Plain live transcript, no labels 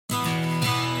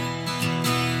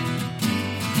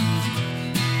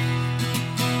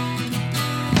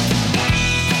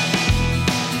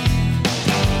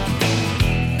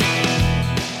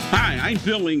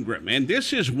Phil Ingram, and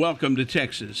this is Welcome to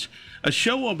Texas, a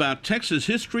show about Texas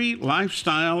history,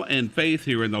 lifestyle, and faith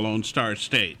here in the Lone Star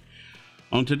State.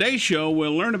 On today's show,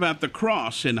 we'll learn about the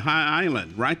cross in High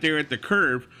Island, right there at the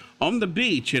curve on the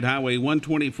beach at Highway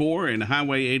 124 and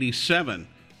Highway 87.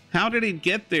 How did it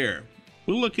get there?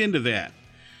 We'll look into that.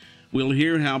 We'll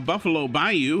hear how Buffalo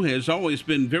Bayou has always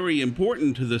been very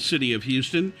important to the city of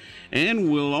Houston, and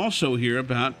we'll also hear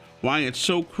about why it's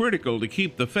so critical to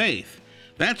keep the faith.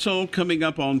 That's all coming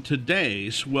up on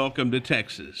today's Welcome to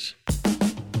Texas.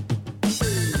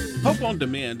 Hope on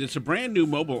Demand is a brand new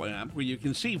mobile app where you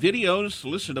can see videos,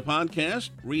 listen to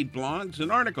podcasts, read blogs,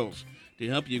 and articles to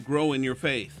help you grow in your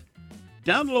faith.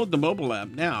 Download the mobile app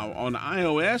now on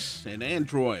iOS and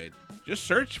Android. Just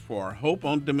search for Hope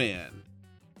on Demand.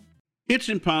 It's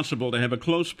impossible to have a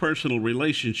close personal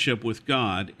relationship with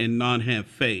God and not have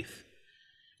faith.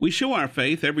 We show our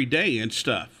faith every day in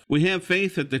stuff. We have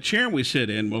faith that the chair we sit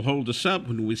in will hold us up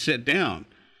when we sit down.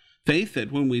 Faith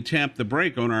that when we tap the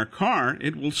brake on our car,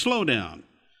 it will slow down.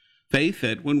 Faith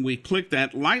that when we click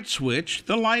that light switch,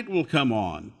 the light will come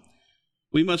on.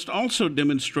 We must also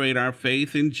demonstrate our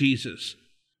faith in Jesus.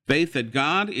 Faith that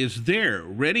God is there,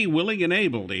 ready, willing, and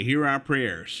able to hear our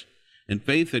prayers. And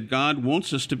faith that God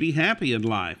wants us to be happy in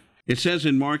life. It says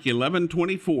in Mark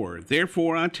 11:24,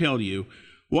 "Therefore I tell you,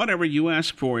 whatever you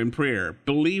ask for in prayer,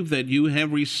 believe that you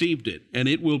have received it, and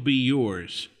it will be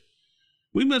yours."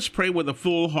 We must pray with a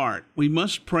full heart. We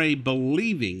must pray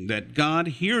believing that God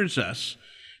hears us,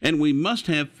 and we must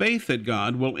have faith that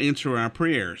God will answer our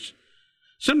prayers.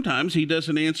 Sometimes He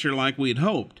doesn't answer like we'd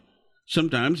hoped.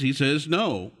 Sometimes He says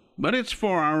no, but it's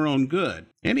for our own good,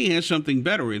 and He has something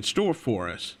better in store for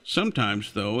us.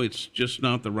 Sometimes, though, it's just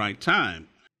not the right time.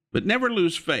 But never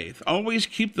lose faith. Always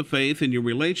keep the faith in your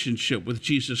relationship with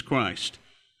Jesus Christ.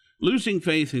 Losing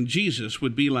faith in Jesus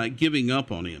would be like giving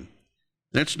up on Him.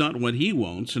 That's not what He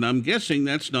wants, and I'm guessing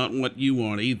that's not what you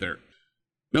want either.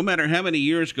 No matter how many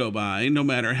years go by, no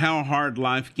matter how hard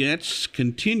life gets,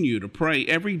 continue to pray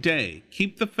every day.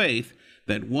 Keep the faith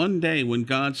that one day when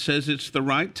God says it's the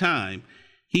right time,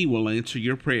 He will answer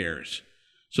your prayers.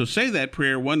 So say that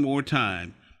prayer one more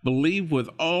time. Believe with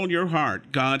all your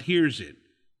heart God hears it,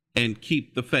 and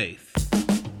keep the faith.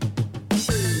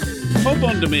 Hope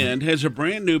on Demand has a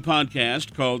brand new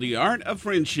podcast called The Art of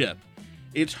Friendship.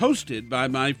 It's hosted by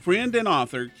my friend and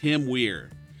author, Kim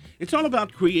Weir. It's all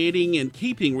about creating and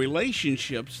keeping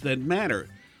relationships that matter.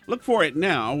 Look for it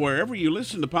now wherever you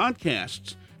listen to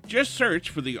podcasts. Just search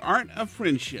for The Art of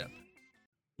Friendship.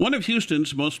 One of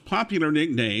Houston's most popular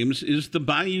nicknames is the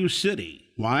Bayou City.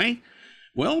 Why?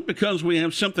 Well, because we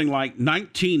have something like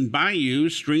 19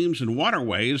 bayous, streams, and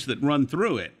waterways that run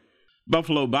through it.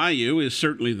 Buffalo Bayou is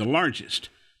certainly the largest.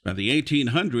 By the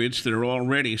 1800s, there were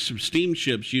already some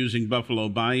steamships using Buffalo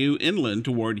Bayou inland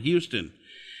toward Houston.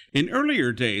 In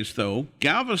earlier days, though,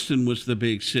 Galveston was the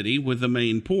big city with the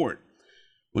main port.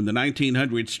 When the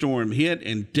 1900 storm hit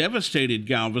and devastated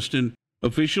Galveston,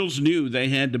 officials knew they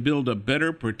had to build a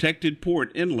better protected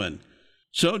port inland.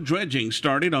 So dredging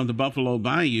started on the Buffalo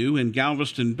Bayou and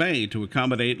Galveston Bay to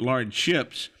accommodate large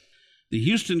ships. The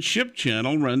Houston Ship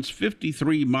Channel runs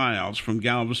 53 miles from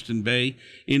Galveston Bay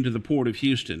into the Port of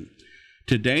Houston.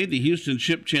 Today, the Houston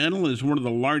Ship Channel is one of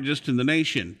the largest in the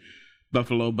nation.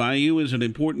 Buffalo Bayou is an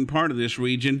important part of this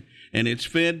region, and it's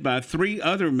fed by three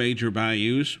other major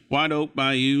bayous: White Oak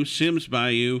Bayou, Sims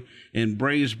Bayou, and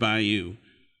Brays Bayou.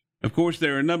 Of course,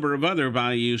 there are a number of other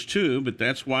bayous too, but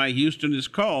that's why Houston is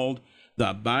called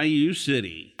the Bayou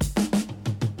City.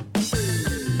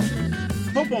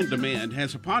 Hope on Demand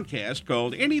has a podcast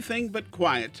called Anything But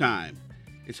Quiet Time.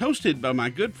 It's hosted by my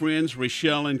good friends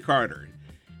Rochelle and Carter.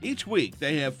 Each week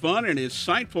they have fun and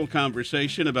insightful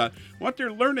conversation about what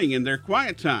they're learning in their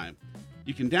quiet time.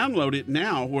 You can download it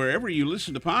now wherever you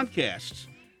listen to podcasts.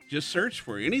 Just search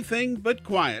for Anything But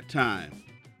Quiet Time.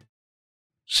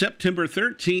 September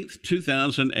 13th,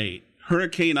 2008.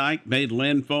 Hurricane Ike made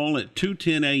landfall at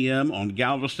 2:10 a.m. on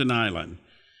Galveston Island.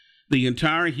 The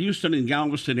entire Houston and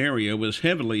Galveston area was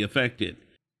heavily affected,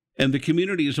 and the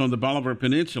communities on the Bolivar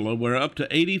Peninsula were up to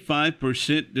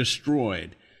 85%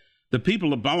 destroyed. The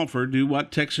people of Bolivar do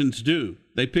what Texans do.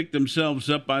 They picked themselves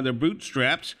up by their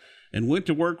bootstraps and went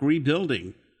to work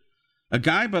rebuilding. A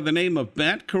guy by the name of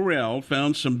Bat Carell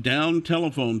found some downed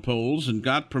telephone poles and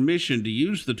got permission to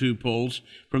use the two poles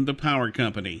from the power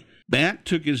company. Bat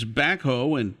took his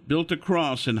backhoe and built a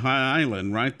cross in High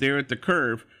Island right there at the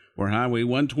curve where Highway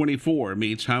 124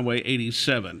 meets Highway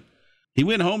 87. He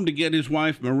went home to get his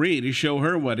wife Marie to show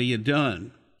her what he had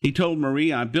done. He told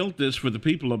Marie, "I built this for the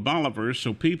people of Bolivar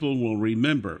so people will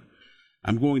remember.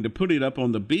 I'm going to put it up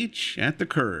on the beach at the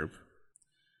curve."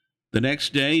 The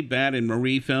next day, Bat and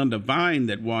Marie found a vine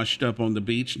that washed up on the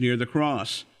beach near the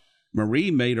cross.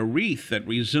 Marie made a wreath that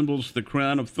resembles the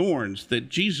crown of thorns that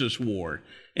Jesus wore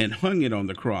and hung it on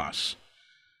the cross.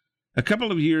 A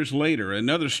couple of years later,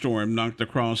 another storm knocked the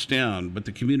cross down, but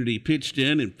the community pitched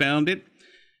in and found it,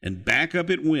 and back up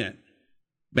it went.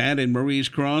 Bat and Marie's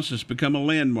cross has become a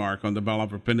landmark on the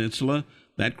Bolivar Peninsula.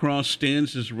 That cross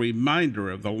stands as a reminder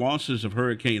of the losses of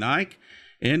Hurricane Ike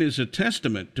and is a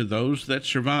testament to those that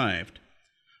survived.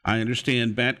 I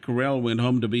understand Bat Carell went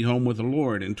home to be home with the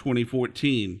Lord in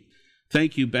 2014.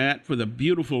 Thank you, Bat, for the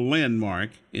beautiful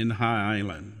landmark in High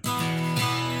Island.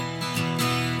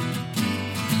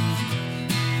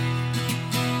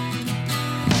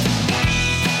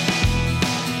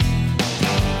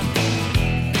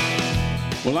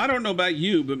 Well, I don't know about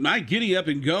you, but my giddy up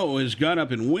and go has got up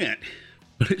and went.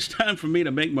 But it's time for me to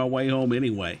make my way home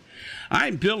anyway.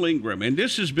 I'm Bill Ingram, and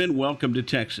this has been Welcome to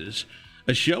Texas,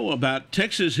 a show about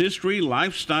Texas history,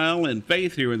 lifestyle, and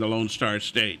faith here in the Lone Star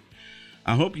State.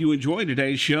 I hope you enjoyed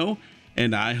today's show,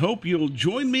 and I hope you'll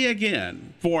join me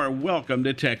again for Welcome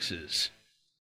to Texas.